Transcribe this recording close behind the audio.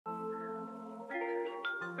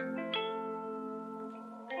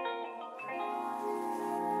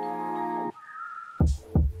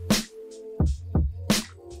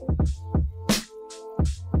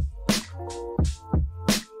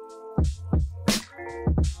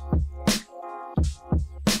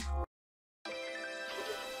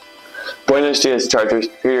Buenos dias, Chargers.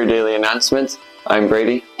 Here are your daily announcements. I'm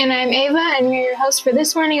Brady. And I'm Ava, and we're your hosts for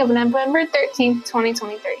this morning of November 13th,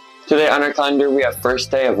 2023. Today on our calendar, we have first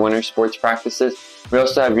day of winter sports practices. We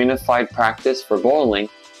also have unified practice for bowling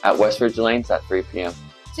at Westridge Lanes at 3 p.m.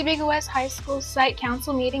 Topeka West High School Site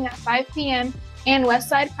Council meeting at 5 p.m. and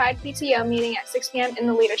Westside Pride PTO meeting at 6 p.m. in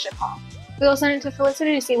the Leadership Hall. We will send it to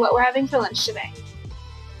Felicity to see what we're having for lunch today.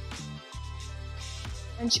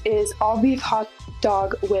 Lunch is all beef hot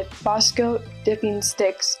dog with Bosco dipping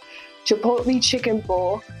sticks, Chipotle chicken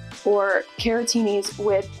bowl, or carrotinis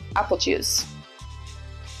with apple juice.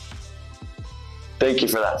 Thank you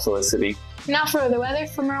for that, Felicity. Now for the weather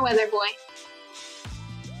from our weather boy.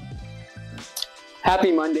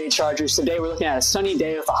 Happy Monday, Chargers. Today we're looking at a sunny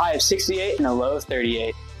day with a high of 68 and a low of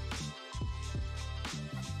 38.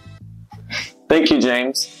 Thank you,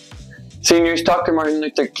 James. Seniors, Dr. Martin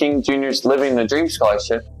Luther King Jr.'s Living the Dream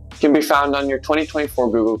Scholarship can be found on your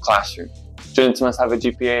 2024 Google Classroom. Students must have a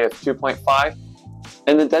GPA of 2.5,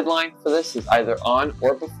 and the deadline for this is either on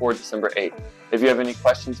or before December 8th. If you have any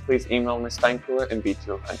questions, please email Ms. Steinkühler in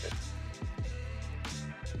B200.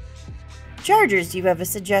 Chargers, do you have a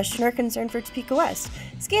suggestion or concern for Topeka West?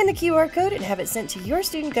 Scan the QR code and have it sent to your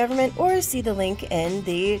student government, or see the link in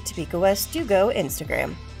the Topeka West Do Go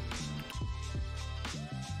Instagram.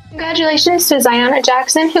 Congratulations to Ziona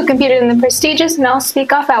Jackson, who competed in the prestigious Mel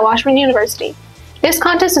Speak Off at Washburn University. This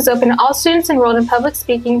contest is open to all students enrolled in public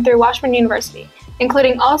speaking through Washburn University,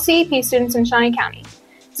 including all CEP students in Shawnee County.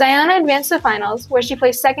 Ziona advanced to finals, where she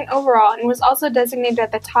placed second overall and was also designated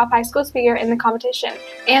as the top high school speaker in the competition,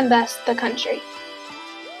 and thus the country.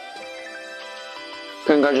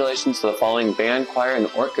 Congratulations to the following band, choir,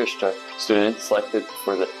 and orchestra students selected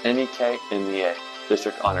for the NEK NEA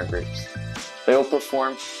District Honor Groups. They will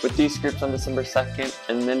perform with these groups on December 2nd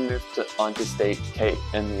and then move on to state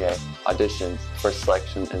KNEA auditions for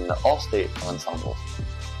selection in the all-state ensembles.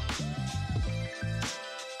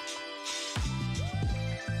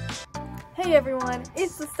 Hey everyone,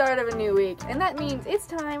 it's the start of a new week, and that means it's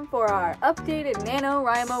time for our updated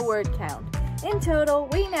NaNoWriMo word count. In total,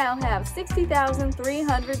 we now have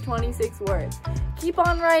 60,326 words. Keep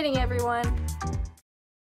on writing, everyone!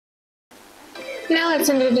 Now let's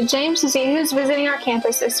send it to James to see who's visiting our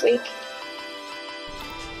campus this week.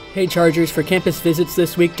 Hey Chargers, for campus visits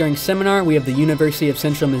this week during seminar, we have the University of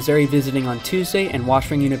Central Missouri visiting on Tuesday and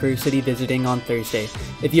Washburn University visiting on Thursday.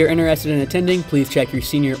 If you're interested in attending, please check your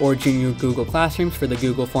senior or junior Google Classrooms for the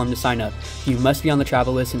Google form to sign up. You must be on the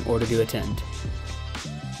travel list in order to attend.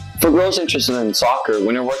 For girls interested in soccer,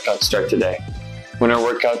 winter workouts start today. Winter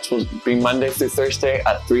workouts will be Monday through Thursday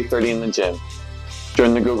at 3:30 in the gym.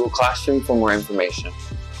 Join the Google Classroom for more information.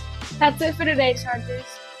 That's it for today, Chargers.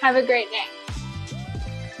 Have a great day.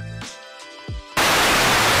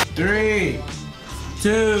 3,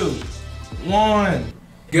 2, 1.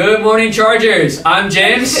 Good morning, Chargers. I'm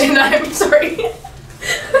James. And I'm sorry.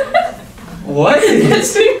 What?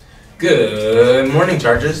 Good morning,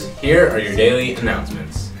 Chargers. Here are your daily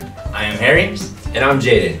announcements. I am Harry. And I'm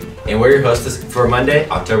Jaden. And we're your hosts for Monday,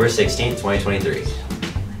 October 16th, 2023.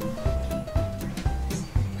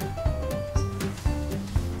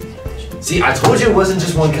 See, I told you it wasn't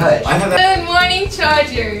just one cut. Good morning,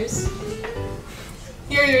 Chargers.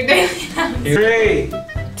 Here are your daily announcements.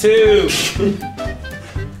 3, 2.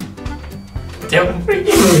 Don't Good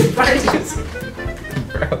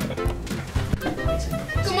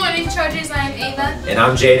morning, Chargers. I'm Ava. And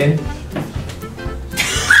I'm Jaden.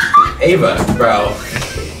 Ava, bro.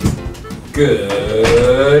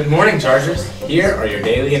 Good morning, Chargers. Here are your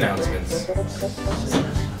daily announcements.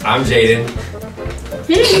 I'm Jaden.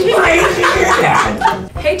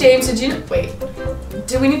 Hey, James,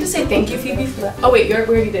 do we need to say thank you, Phoebe, for that? Oh, wait, we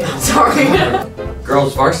already did. Sorry.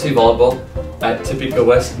 Girls varsity volleyball at Topeka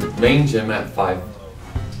West main gym at 5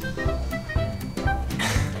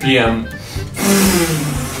 p.m.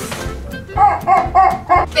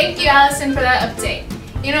 Thank you, Allison, for that update.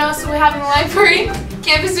 You know, so we're having a library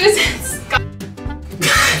campus visits.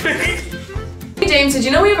 Hey, James, did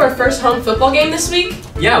you know we have our first home football game this week?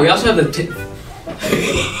 Yeah, we also have the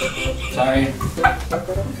sorry.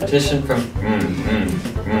 Petition from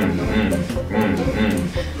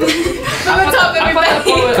What's up, everybody?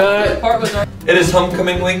 It is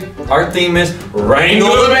homecoming week. Our theme is Wrangle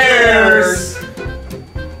the Bears.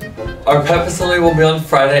 Our pep facility will be on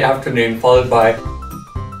Friday afternoon, followed by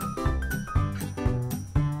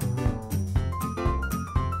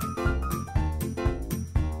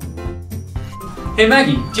Hey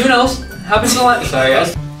Maggie, do you know what else happens a lot? Sorry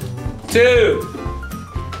guys. 2.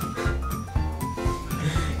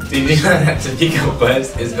 Did you know that Topeka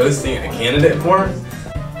West is hosting a candidate forum?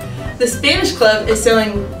 the Spanish club is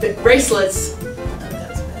selling bracelets.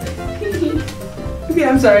 Okay,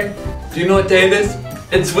 I'm sorry. Do you know what day it is?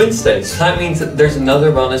 It's Wednesday, so that means that there's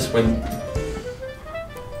another wellness win.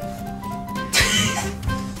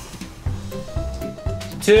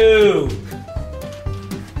 Two.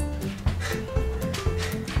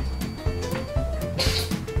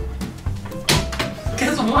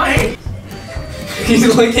 Guess why?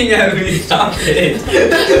 He's looking at me. Stop it.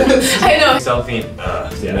 I know. Selfie.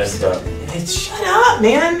 Messed up. Shut up,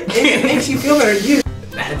 man. It makes you feel better. You.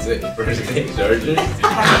 That's it. First name, Chargers. I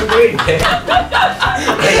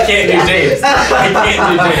can't do James. I can't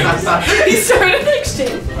do James. He started next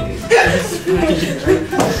James.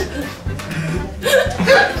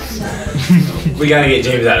 We gotta get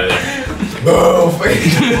James out of there.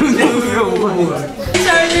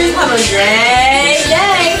 Chargers, have a great